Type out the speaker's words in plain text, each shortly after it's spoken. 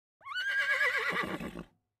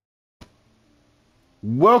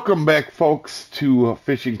Welcome back, folks, to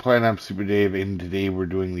Fishing Planet. I'm Soopa-Dave, and today we're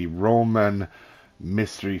doing the Roman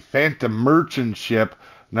Mystery Phantom Merchant Ship.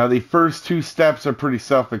 Now, the first two steps are pretty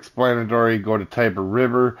self-explanatory. Go to Tiber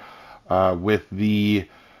River with the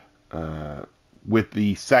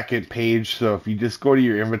second page. So if you just go to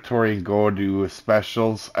your inventory and go to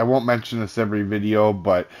specials, I won't mention this every video,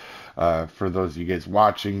 but for those of you guys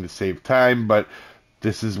watching to save time, but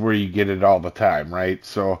this is where you get it all the time, right?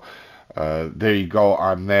 So there you go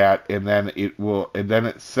on that, and then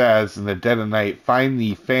it says in the dead of night, find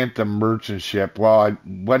the Phantom Merchant Ship. Well, I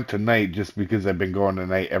went tonight just because I've been going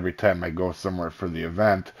tonight every time I go somewhere for the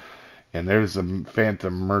event, and there's a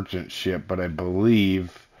Phantom Merchant Ship, but I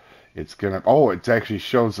believe it's gonna. Oh, it actually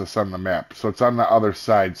shows us on the map, so it's on the other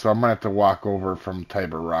side. So I'm gonna have to walk over from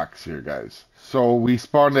Tiber Rocks here, guys. So we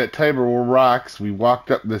spawned at Tiber Rocks. We walked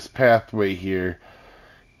up this pathway here.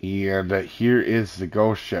 And here is the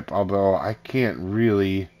ghost ship, although I can't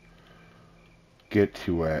really get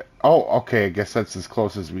to it. Oh, okay, I guess that's as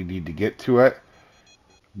close as we need to get to it.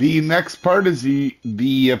 The next part is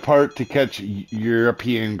the part to catch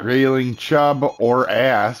European grayling, chub, or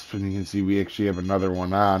asp. And you can see we actually have another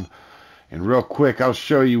one on. And real quick, I'll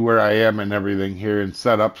show you where I am and everything here in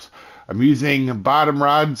setups. I'm using bottom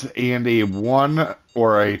rods and a 1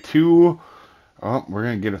 or a 2. Oh, we're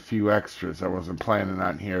going to get a few extras I wasn't planning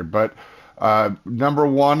on here. But number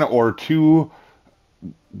 1 or 2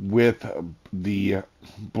 with the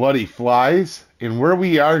bloody flies. And where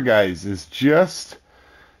we are, guys, is just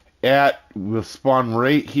at, we'll spawn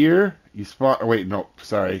right here. You spawn, wait, no,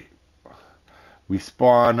 sorry. We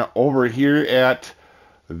spawn over here at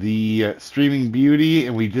the Streaming Beauty,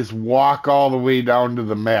 and we just walk all the way down to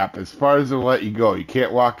the map. As far as it'll let you go. You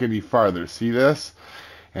can't walk any farther. See this?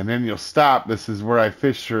 And then you'll stop. This is where I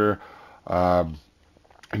fish for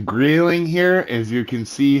grayling here. As you can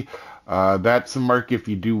see, that's a mark if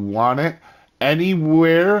you do want it.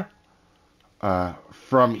 Anywhere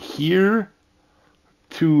from here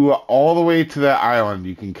to all the way to that island,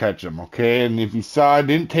 you can catch them, okay? And if you saw, it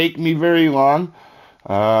didn't take me very long.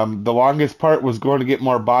 The longest part was going to get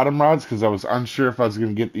more bottom rods because I was unsure if I was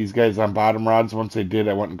going to get these guys on bottom rods. Once I did,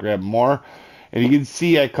 I went and grabbed more. And you can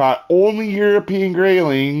see I caught only European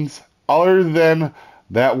graylings other than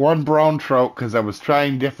that one brown trout because I was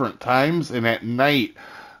trying different times, and at night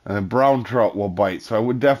brown trout will bite. So I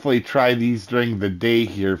would definitely try these during the day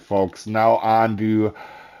here, folks. Now on to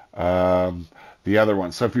the other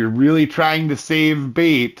one. So if you're really trying to save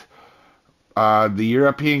bait, the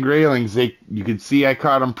European graylings, you can see I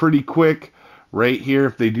caught them pretty quick. Right here,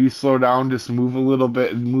 if they do slow down, just move a little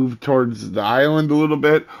bit and move towards the island a little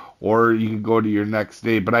bit, or you can go to your next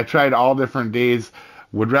day. But I tried all different days.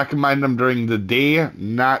 Would recommend them during the day,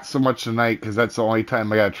 not so much the night, because that's the only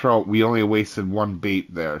time I got trout. We only wasted one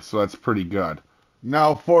bait there, so that's pretty good.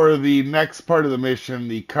 Now for the next part of the mission,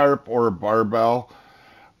 the carp or barbel.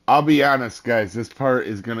 I'll be honest, guys, this part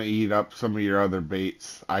is going to eat up some of your other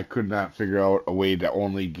baits. I could not figure out a way to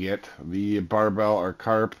only get the barbel or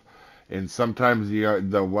carp. And sometimes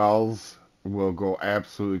the wells will go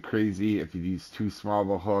absolutely crazy. If you use too small of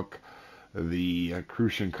a hook, the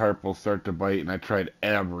crucian carp will start to bite. And I tried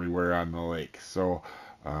everywhere on the lake. So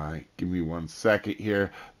give me 1 second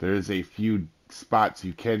here. There's a few spots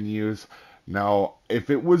you can use. Now, if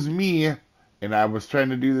it was me and I was trying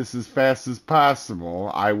to do this as fast as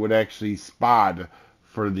possible, I would actually spot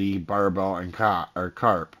for the barbel and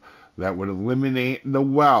carp. That would eliminate the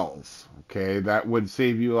wells. Okay, that would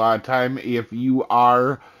save you a lot of time if you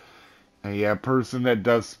are a person that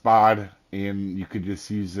does spot, and you could just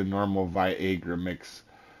use the normal Viagra mix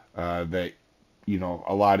that, you know,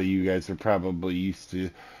 a lot of you guys are probably used to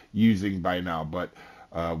using by now. But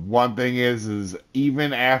one thing is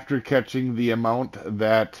even after catching the amount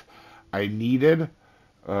that I needed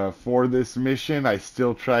for this mission, I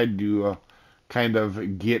still tried to kind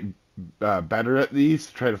of get better at these,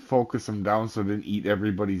 try to focus them down so it didn't eat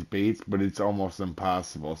everybody's baits, but it's almost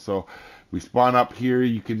impossible. So we spawn up here,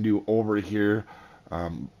 you can do over here,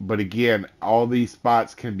 but again, all these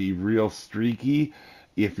spots can be real streaky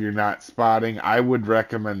if you're not spotting. I would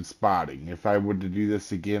recommend spotting. If I were to do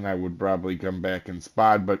this again, I would probably come back and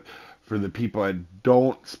spot, but for the people that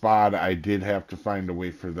don't spot, I did have to find a way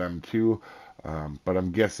for them too. But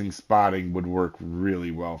I'm guessing spotting would work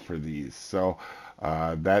really well for these. So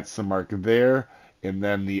that's the mark there. And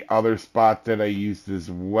then the other spot that I used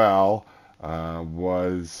as well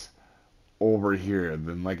was over here. And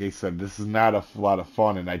then, like I said, this is not a lot of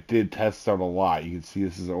fun, and I did test out a lot. You can see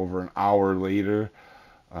this is over an hour later.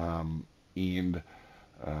 And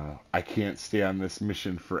I can't stay on this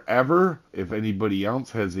mission forever. If anybody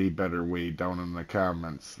else has a better way, down in the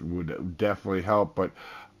comments would definitely help. But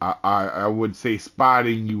I would say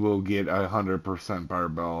spotting, you will get 100%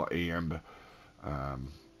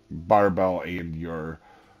 barbell and your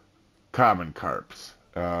common carps.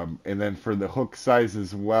 And then for the hook size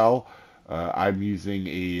as well, I'm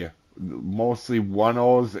using mostly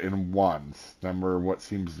 1/0s and 1s. Number what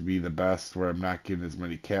seems to be the best, where I'm not getting as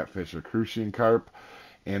many catfish or crucian carp.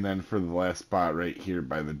 And then for the last spot right here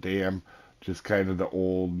by the dam, just kind of the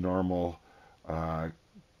old normal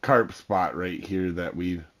carp spot right here that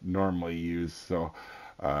we normally use. So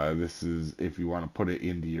this is, if you want to put it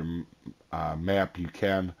into your map, you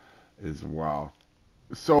can as well.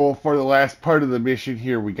 So for the last part of the mission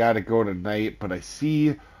here, we got to go tonight, but I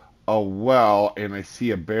see a well and I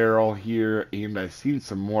see a barrel here, and I've seen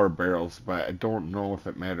some more barrels, but I don't know if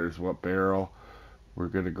it matters what barrel. We're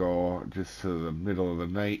going to go just to the middle of the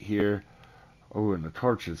night here. Oh, and the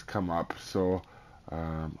torches come up. So,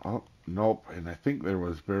 oh, nope. And I think there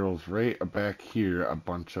was barrels right back here, a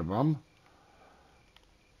bunch of them.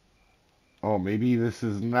 Oh, maybe this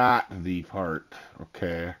is not the part.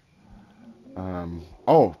 Okay.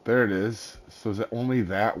 Oh, there it is. So is it only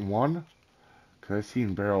that one? Because I've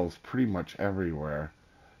seen barrels pretty much everywhere.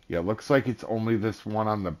 Yeah, looks like it's only this one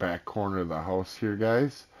on the back corner of the house here,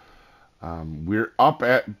 guys. We're up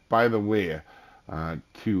at, by the way,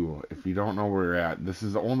 too, if you don't know where we're at, this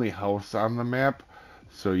is the only house on the map.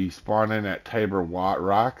 So you spawn in at Tiber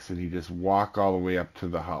Rocks and you just walk all the way up to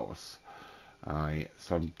the house.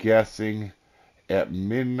 So I'm guessing at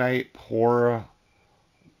midnight, pour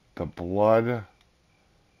the blood.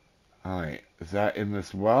 Alright, is that in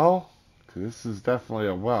this well? Because this is definitely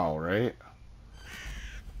a well, right?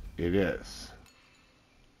 It is.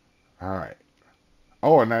 Alright.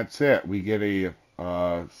 Oh, and that's it. We get a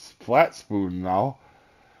flat spoon now.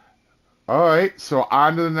 Alright, so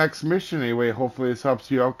on to the next mission anyway. Hopefully this helps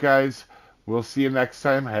you out, guys. We'll see you next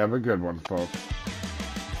time. Have a good one, folks.